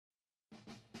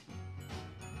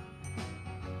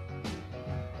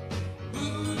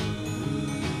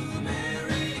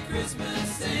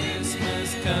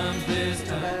comes this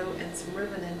time. Bow and some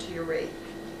ribbon into your wreath.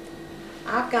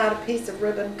 I've got a piece of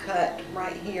ribbon cut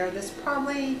right here. This is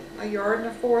probably 1 1/4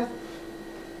 yards.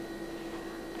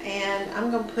 And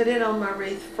I'm going to put it on my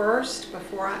wreath first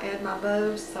before I add my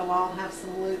bows, so I'll have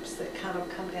some loops that kind of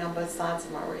come down both sides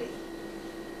of my wreath.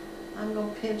 I'm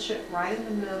going to pinch it right in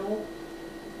the middle.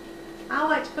 I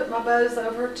like to put my bows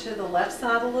over to the left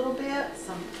side a little bit.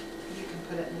 You can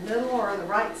put it in the middle or the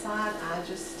right side.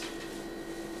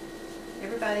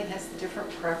 Everybody has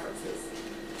different preferences.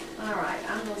 Alright,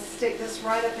 I'm going to stick this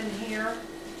right up in here.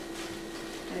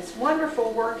 And it's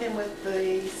wonderful working with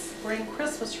the spring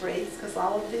Christmas wreaths because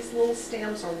all of these little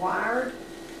stems are wired.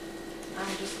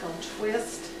 I'm just going to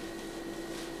twist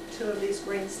 2 of these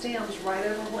green stems right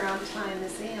over where I'm tying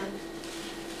this in.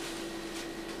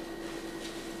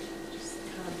 Just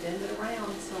kind of bend it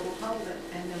around so it'll hold it.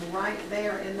 And then right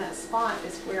there in that spot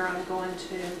is where I'm going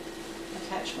to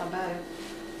attach my bow.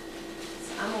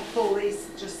 So I'm going to pull these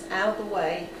just out of the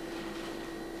way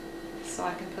so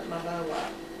I can put my bow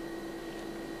up.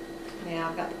 Now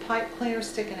I've got the pipe cleaner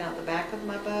sticking out the back of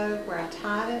my bow where I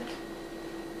tied it.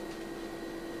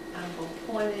 I'm going to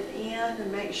point it in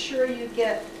and make sure you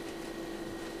get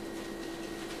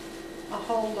a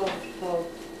hold of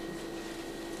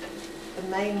the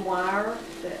main wire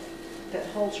that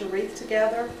holds your wreath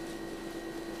together.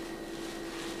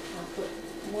 I'll put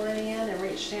one in and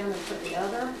reach down and put the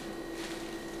other.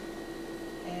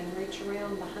 And reach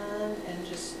around behind and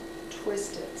just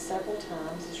twist it several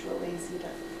times. It's real easy to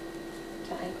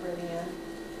anchor it in.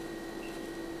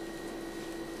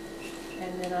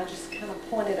 And then I just kind of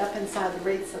point it up inside the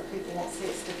wreath so people won't see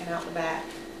it sticking out the back.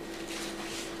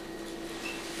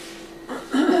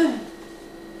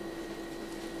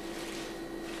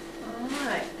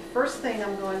 Alright, the first thing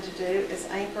I'm going to do is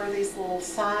anchor these little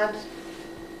side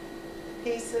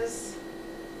pieces.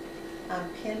 I'm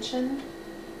pinching.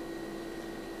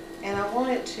 And I want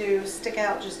it to stick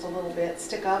out just a little bit,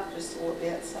 stick up just a little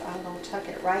bit, so I'm going to tuck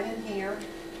it right in here.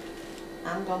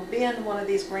 I'm going to bend one of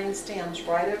these green stems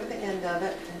right over the end of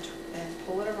it and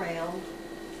pull it around.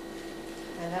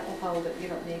 And that will hold it. You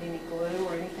don't need any glue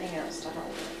or anything else to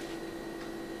hold it.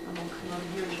 I'm going to come over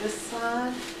here to this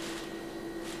side.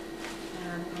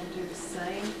 And I'm going to do the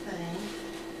same thing.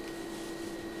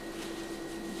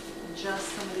 Adjust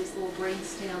some of these little green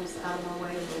stems out of my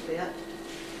way a little bit.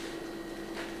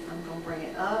 I'm going to bring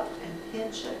it up and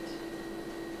pinch it,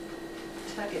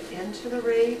 tuck it into the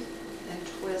wreath, and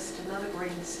twist another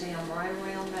green stem right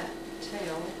around that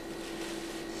tail.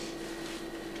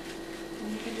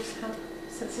 And you can just kind of,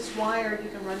 since it's wired, you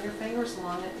can run your fingers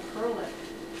along it and curl it.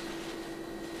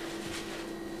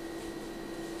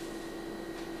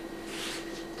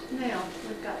 Now,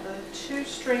 we've got the 2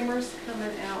 streamers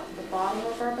coming out the bottom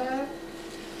of our bow.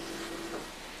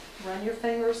 Run your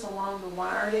fingers along the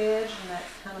wired edge and that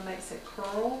kind of makes it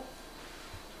curl.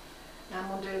 Now I'm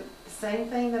going to do the same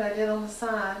thing that I did on the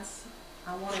sides.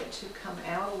 I want it to come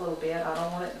out a little bit. I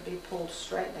don't want it to be pulled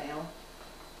straight down.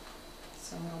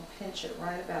 So I'm going to pinch it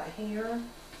right about here.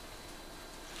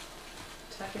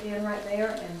 Tuck it in right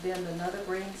there and bend another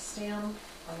green stem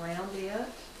around it.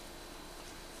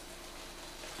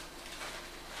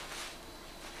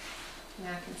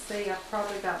 Now I can see I've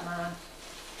probably got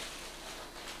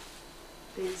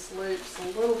these loops a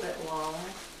little bit long.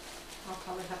 I'll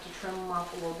probably have to trim them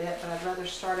off a little bit, but I'd rather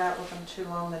start out with them too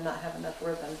long than not have enough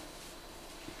ribbon.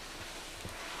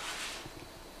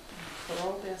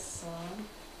 Curl this some.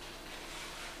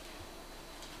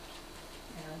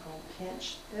 And I'm going to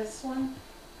pinch this one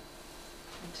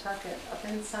and tuck it up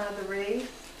inside the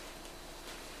wreath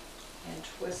and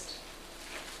twist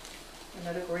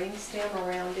another green stem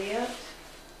around it.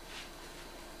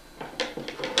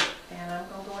 And I'm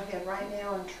going to go ahead right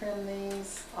now and trim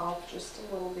these off just a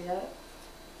little bit.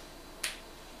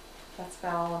 That's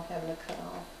about all I'm having to cut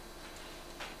off.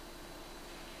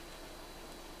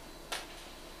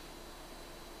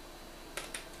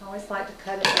 I always like to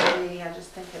cut it by V. I just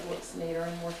think it looks neater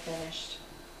and more finished.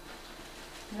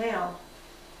 Now,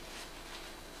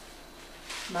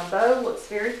 my bow looks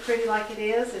very pretty like it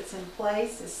is. It's in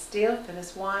place, it's stiff, and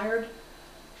it's wired.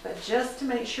 But just to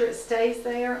make sure it stays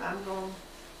there, I'm going to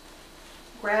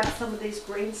grab some of these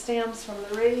green stems from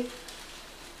the wreath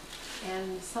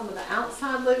and some of the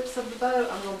outside loops of the bow.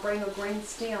 I'm going to bring a green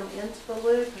stem into the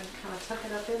loop and kind of tuck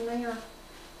it up in there.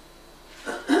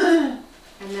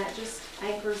 And that just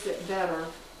anchors it better.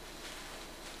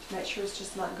 Make sure it's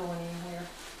just not going anywhere.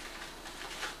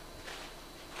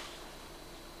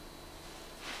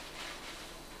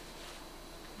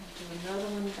 Do another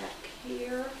one back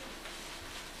here.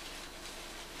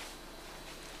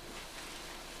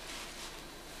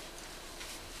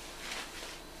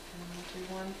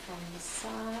 from the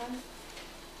side.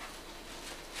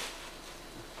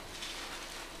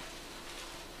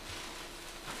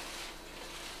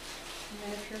 And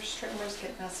then if your streamers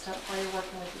get messed up while you're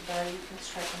working with your bow, you can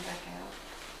straighten them back out.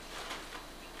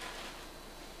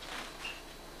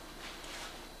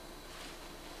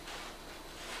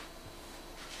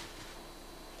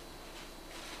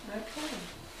 Okay.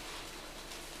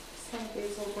 Some of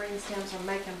these little green stems are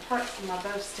making parts of my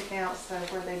bow stick out, so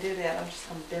where they do that, I'm just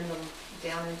going to bend them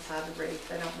down inside the wreath.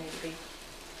 They don't need to be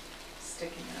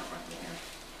sticking out right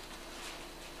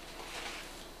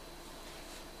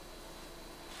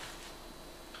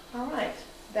there. Alright,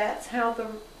 that's how the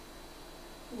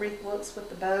wreath looks with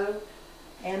the bow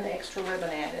and the extra ribbon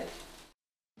added.